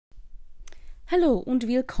Hallo und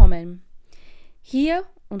willkommen. Hier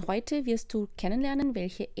und heute wirst du kennenlernen,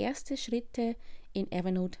 welche erste Schritte in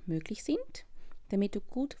Evernote möglich sind, damit du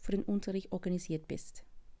gut für den Unterricht organisiert bist.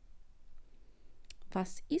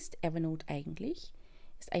 Was ist Evernote eigentlich?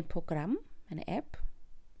 Es ist ein Programm, eine App.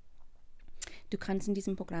 Du kannst in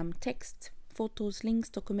diesem Programm Text, Fotos,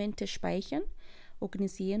 Links, Dokumente speichern,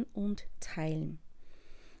 organisieren und teilen.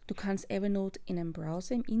 Du kannst Evernote in einem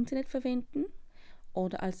Browser im Internet verwenden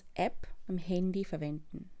oder als App am Handy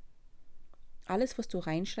verwenden. Alles, was du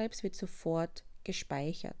reinschreibst, wird sofort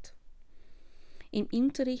gespeichert. Im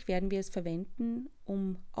Unterricht werden wir es verwenden,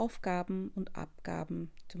 um Aufgaben und Abgaben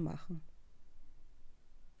zu machen.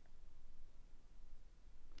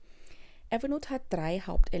 Evernote hat 3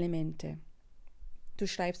 Hauptelemente. Du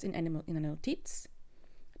schreibst in eine Notiz.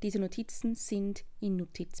 Diese Notizen sind in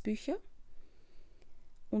Notizbücher.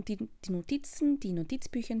 Und die Notizen, die in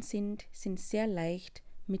Notizbüchern sind sehr leicht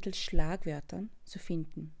mittels Schlagwörtern zu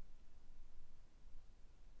finden.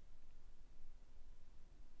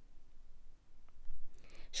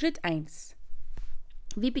 Schritt 1.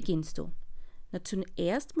 Wie beginnst du?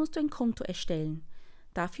 Zuerst musst du ein Konto erstellen.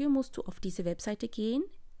 Dafür musst du auf diese Webseite gehen,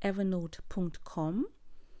 evernote.com,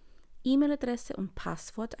 E-Mail-Adresse und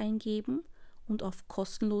Passwort eingeben und auf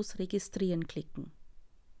kostenlos registrieren klicken.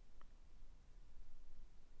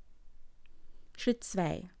 Schritt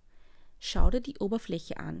 2. Schau dir die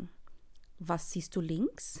Oberfläche an. Was siehst du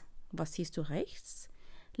links? Was siehst du rechts?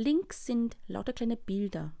 Links sind lauter kleine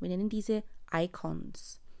Bilder. Wir nennen diese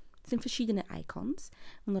Icons. Das sind verschiedene Icons.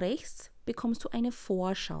 Und rechts bekommst du eine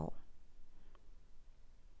Vorschau.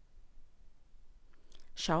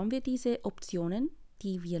 Schauen wir diese Optionen,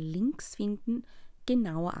 die wir links finden,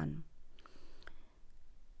 genauer an.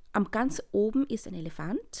 Am ganz oben ist ein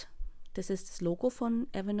Elefant. Das ist das Logo von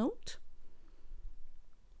Evernote.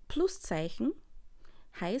 Pluszeichen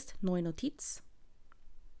heißt neue Notiz.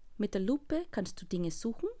 Mit der Lupe kannst du Dinge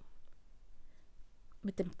suchen.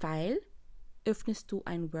 Mit dem Pfeil öffnest du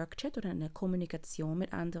einen Workchat oder eine Kommunikation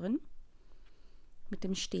mit anderen. Mit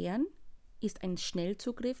dem Stern ist ein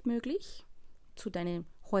Schnellzugriff möglich zu deinen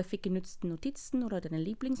häufig genutzten Notizen oder deinen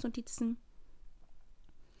Lieblingsnotizen.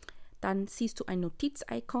 Dann siehst du ein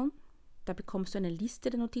Notiz-Icon. Da bekommst du eine Liste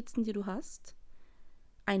der Notizen, die du hast.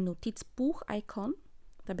 Ein Notizbuch-Icon.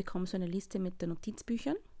 Da bekommst du eine Liste mit den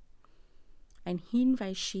Notizbüchern. Ein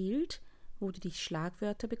Hinweisschild, wo du die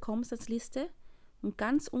Schlagwörter bekommst als Liste. Und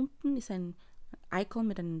ganz unten ist ein Icon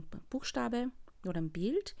mit einem Buchstabe oder einem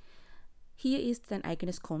Bild. Hier ist dein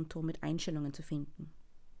eigenes Konto mit Einstellungen zu finden.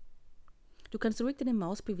 Du kannst ruhig deine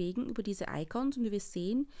Maus bewegen über diese Icons und du wirst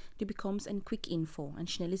sehen, du bekommst ein Quick Info, ein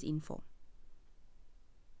schnelles Info.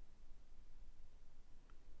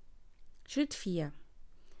 Schritt 4.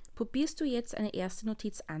 Probierst du jetzt eine erste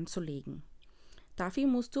Notiz anzulegen. Dafür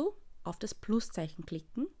musst du auf das Pluszeichen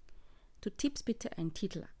klicken. Du tippst bitte einen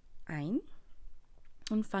Titel ein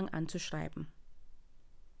und fang an zu schreiben.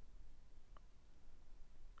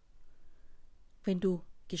 Wenn du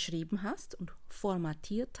geschrieben hast und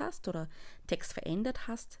formatiert hast oder Text verändert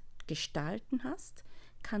hast, gestalten hast,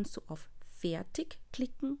 kannst du auf Fertig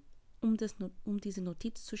klicken, um diese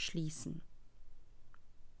Notiz zu schließen.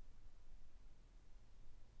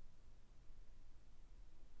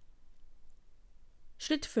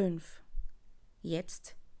 Schritt 5.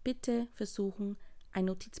 Jetzt bitte versuchen, ein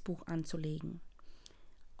Notizbuch anzulegen.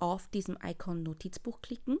 Auf diesem Icon Notizbuch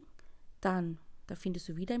klicken, dann, da findest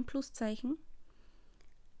du wieder ein Pluszeichen,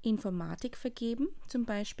 Informatik vergeben, zum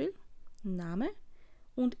Beispiel, Name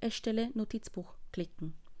und Erstelle Notizbuch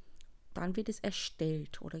klicken. Dann wird es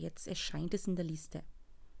erstellt oder jetzt erscheint es in der Liste.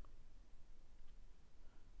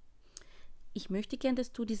 Ich möchte gern,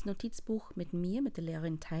 dass du dieses Notizbuch mit mir, mit der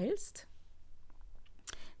Lehrerin teilst.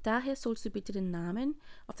 Daher sollst du bitte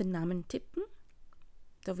auf den Namen tippen.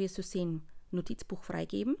 Da wirst du sehen, Notizbuch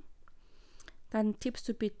freigeben. Dann tippst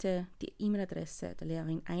du bitte die E-Mail-Adresse der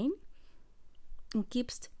Lehrerin ein und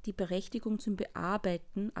gibst die Berechtigung zum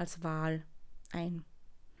Bearbeiten als Wahl ein.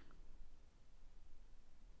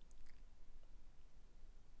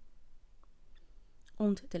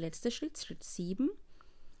 Und der letzte Schritt, Schritt 7.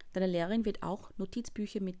 Deine Lehrerin wird auch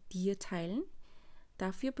Notizbücher mit dir teilen.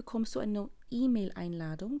 Dafür bekommst du eine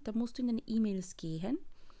E-Mail-Einladung. Da musst du in deine E-Mails gehen,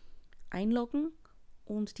 einloggen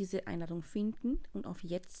und diese Einladung finden und auf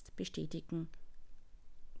Jetzt bestätigen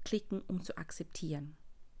klicken, um zu akzeptieren.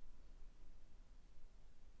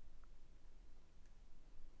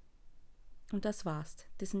 Und das war's.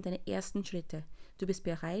 Das sind deine ersten Schritte. Du bist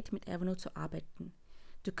bereit, mit Evernote zu arbeiten.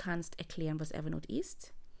 Du kannst erklären, was Evernote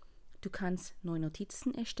ist. Du kannst neue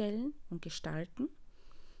Notizen erstellen und gestalten.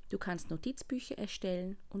 Du kannst Notizbücher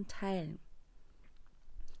erstellen und teilen.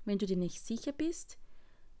 Wenn du dir nicht sicher bist,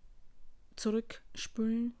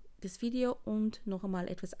 zurückspülen das Video und noch einmal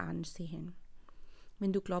etwas ansehen.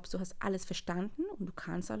 Wenn du glaubst, du hast alles verstanden und du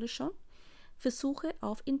kannst alles schon, versuche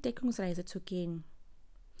auf Entdeckungsreise zu gehen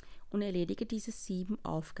und erledige diese 7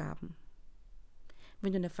 Aufgaben.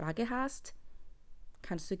 Wenn du eine Frage hast,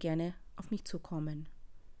 kannst du gerne auf mich zukommen.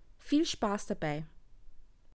 Viel Spaß dabei!